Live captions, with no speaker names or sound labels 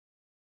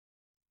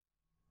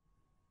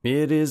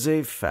It is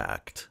a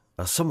fact,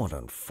 a somewhat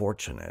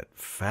unfortunate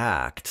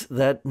fact,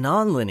 that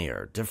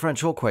nonlinear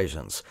differential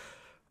equations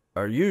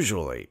are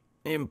usually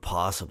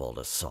impossible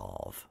to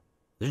solve.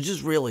 They're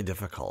just really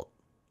difficult.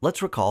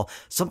 Let's recall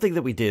something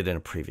that we did in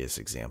a previous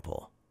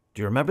example.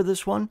 Do you remember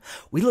this one?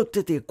 We looked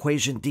at the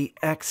equation dx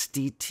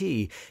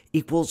dt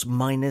equals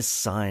minus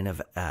sine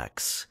of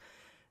x,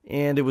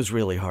 and it was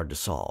really hard to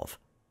solve.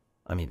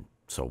 I mean,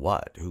 so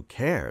what? Who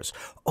cares?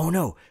 Oh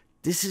no,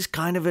 this is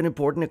kind of an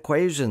important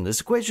equation.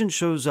 This equation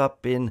shows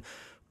up in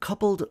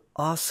coupled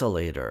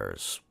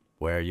oscillators,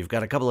 where you've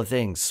got a couple of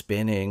things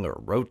spinning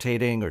or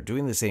rotating or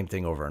doing the same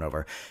thing over and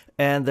over,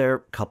 and they're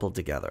coupled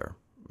together.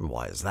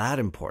 Why is that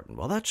important?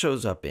 Well, that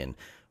shows up in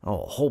a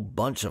whole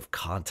bunch of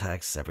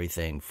contexts,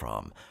 everything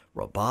from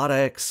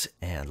robotics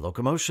and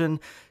locomotion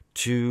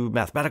to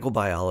mathematical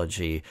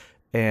biology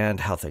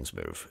and how things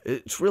move.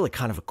 It's really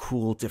kind of a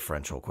cool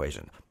differential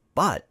equation,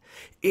 but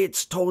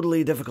it's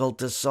totally difficult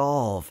to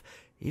solve,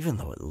 even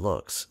though it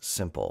looks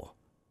simple.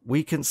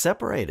 We can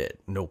separate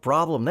it, no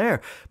problem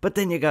there, but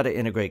then you got to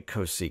integrate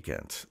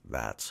cosecant.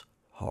 That's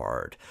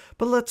hard.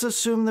 But let's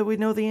assume that we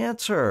know the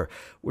answer.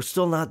 We're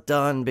still not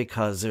done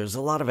because there's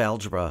a lot of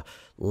algebra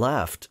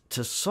left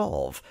to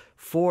solve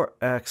for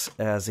x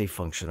as a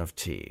function of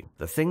t.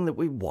 The thing that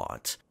we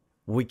want,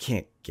 we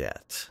can't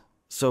get.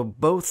 So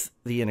both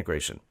the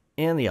integration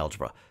and the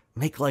algebra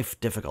make life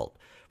difficult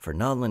for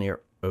nonlinear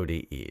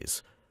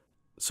ODEs.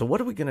 So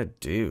what are we going to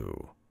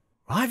do?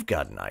 I've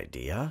got an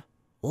idea.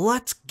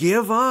 Let's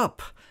give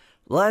up.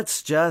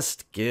 Let's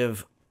just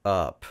give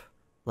up.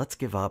 Let's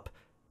give up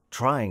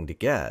trying to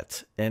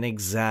get an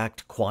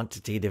exact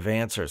quantitative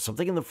answer,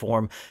 something in the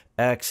form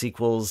x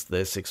equals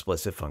this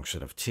explicit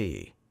function of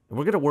t. And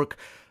we're going to work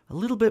a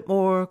little bit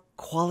more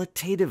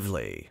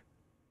qualitatively.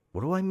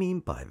 What do I mean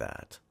by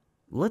that?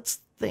 Let's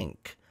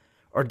think.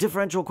 Our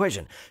differential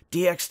equation,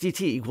 dx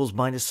dt equals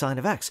minus sine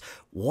of x.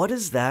 What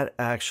is that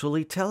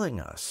actually telling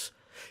us?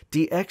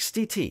 Dx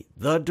dt,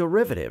 the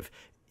derivative,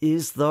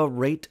 is the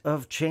rate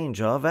of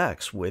change of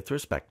x with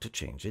respect to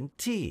change in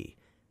t.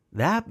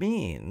 That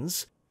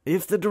means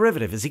if the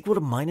derivative is equal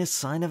to minus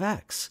sine of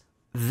x,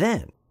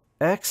 then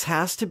x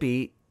has to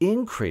be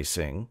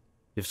increasing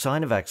if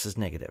sine of x is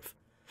negative,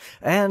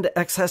 and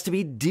x has to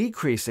be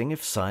decreasing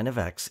if sine of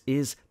x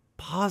is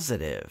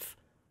positive.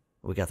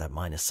 We got that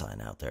minus sign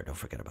out there. Don't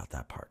forget about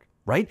that part,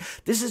 right?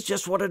 This is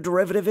just what a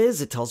derivative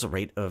is. It tells a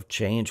rate of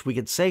change. We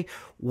could say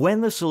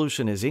when the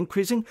solution is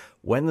increasing,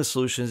 when the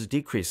solution is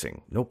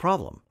decreasing. No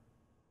problem.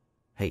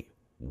 Hey,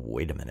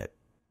 wait a minute.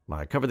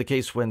 I covered the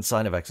case when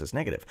sine of x is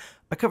negative.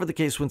 I covered the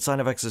case when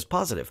sine of x is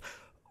positive.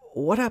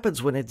 What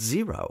happens when it's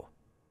 0?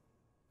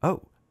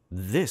 Oh,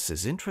 this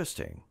is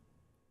interesting.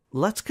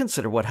 Let's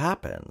consider what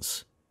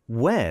happens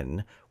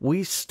when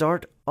we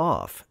start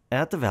off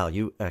at the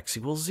value x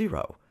equals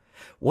 0.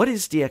 What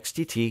is dx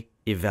dt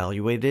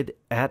evaluated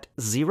at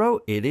 0?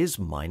 It is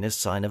minus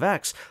sine of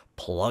x.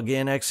 Plug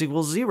in x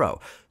equals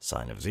 0.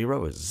 Sine of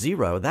 0 is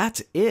 0.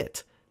 That's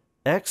it.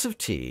 X of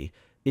t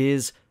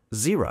is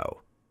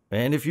 0.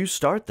 And if you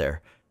start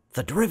there,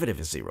 the derivative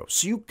is 0.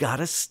 So you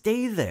gotta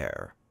stay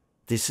there.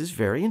 This is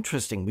very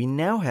interesting. We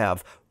now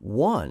have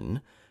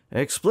one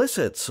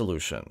explicit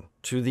solution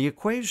to the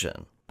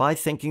equation by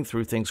thinking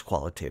through things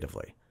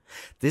qualitatively.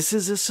 This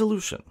is a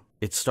solution.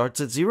 It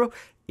starts at 0.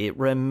 It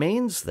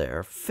remains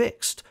there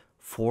fixed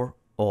for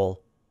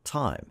all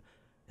time.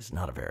 It's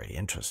not a very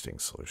interesting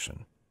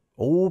solution.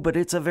 Oh, but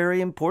it's a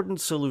very important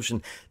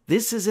solution.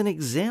 This is an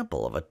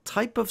example of a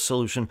type of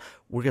solution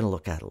we're going to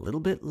look at a little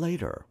bit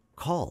later,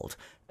 called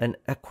an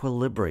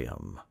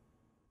equilibrium.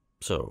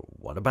 So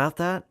what about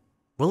that?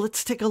 Well,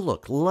 let's take a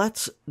look.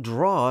 Let's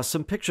draw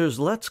some pictures.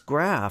 Let's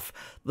graph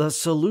the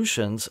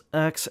solutions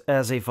x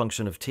as a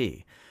function of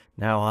t.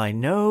 Now, I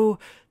know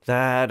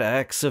that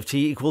x of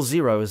t equals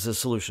 0 is the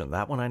solution.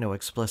 That one I know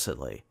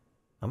explicitly.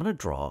 I'm going to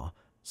draw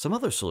some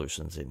other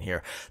solutions in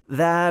here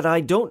that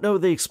I don't know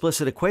the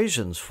explicit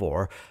equations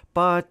for,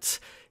 but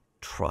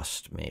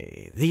trust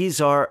me,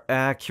 these are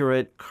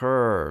accurate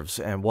curves,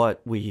 and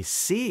what we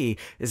see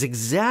is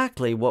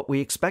exactly what we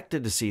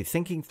expected to see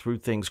thinking through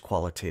things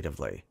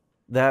qualitatively.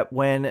 That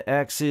when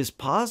x is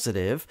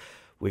positive,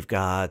 we've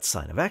got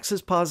sine of x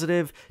is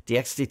positive,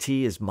 dx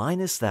dt is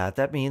minus that.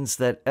 That means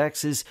that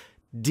x is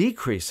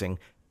decreasing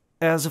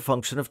as a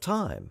function of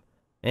time.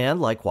 And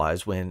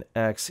likewise, when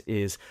x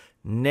is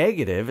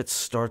negative, it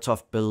starts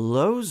off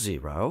below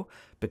 0.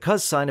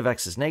 Because sine of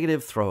x is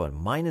negative, throw a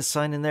minus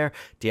sign in there.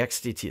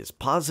 Dx dt is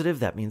positive.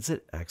 That means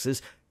that x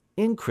is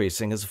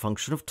increasing as a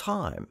function of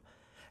time.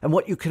 And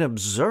what you can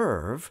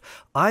observe,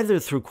 either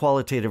through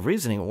qualitative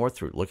reasoning or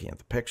through looking at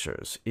the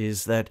pictures,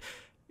 is that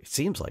it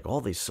seems like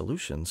all these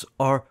solutions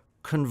are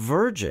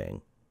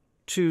converging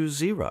to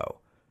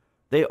 0.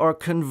 They are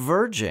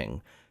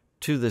converging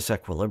to this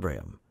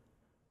equilibrium.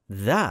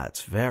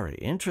 That's very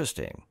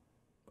interesting.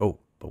 Oh,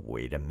 but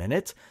wait a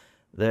minute.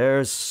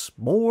 There's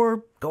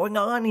more going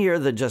on here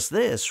than just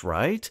this,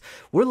 right?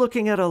 We're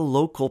looking at a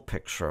local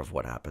picture of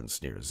what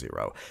happens near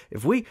 0.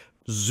 If we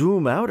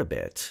zoom out a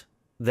bit,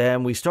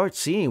 then we start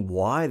seeing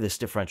why this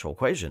differential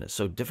equation is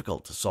so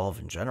difficult to solve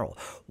in general,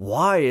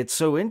 why it's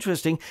so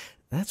interesting.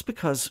 That's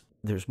because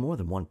there's more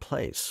than one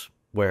place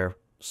where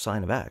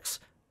sine of x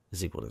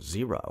is equal to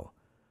 0.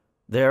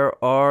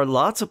 There are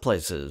lots of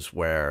places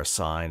where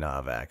sine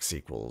of x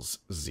equals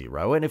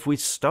 0, and if we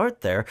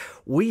start there,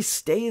 we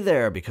stay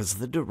there because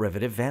the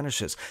derivative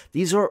vanishes.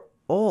 These are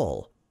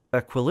all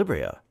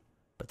equilibria,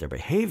 but their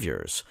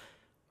behaviors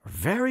are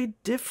very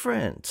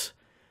different.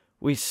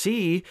 We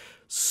see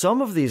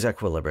some of these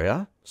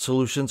equilibria,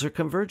 solutions are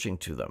converging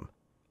to them.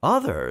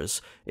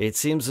 Others, it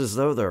seems as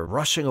though they're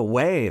rushing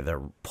away,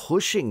 they're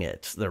pushing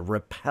it, they're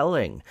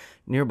repelling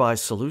nearby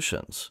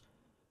solutions.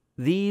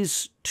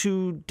 These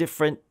two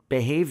different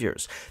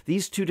behaviors,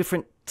 these two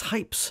different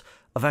types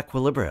of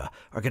equilibria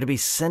are going to be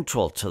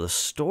central to the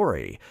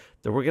story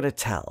that we're going to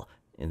tell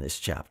in this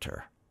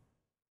chapter.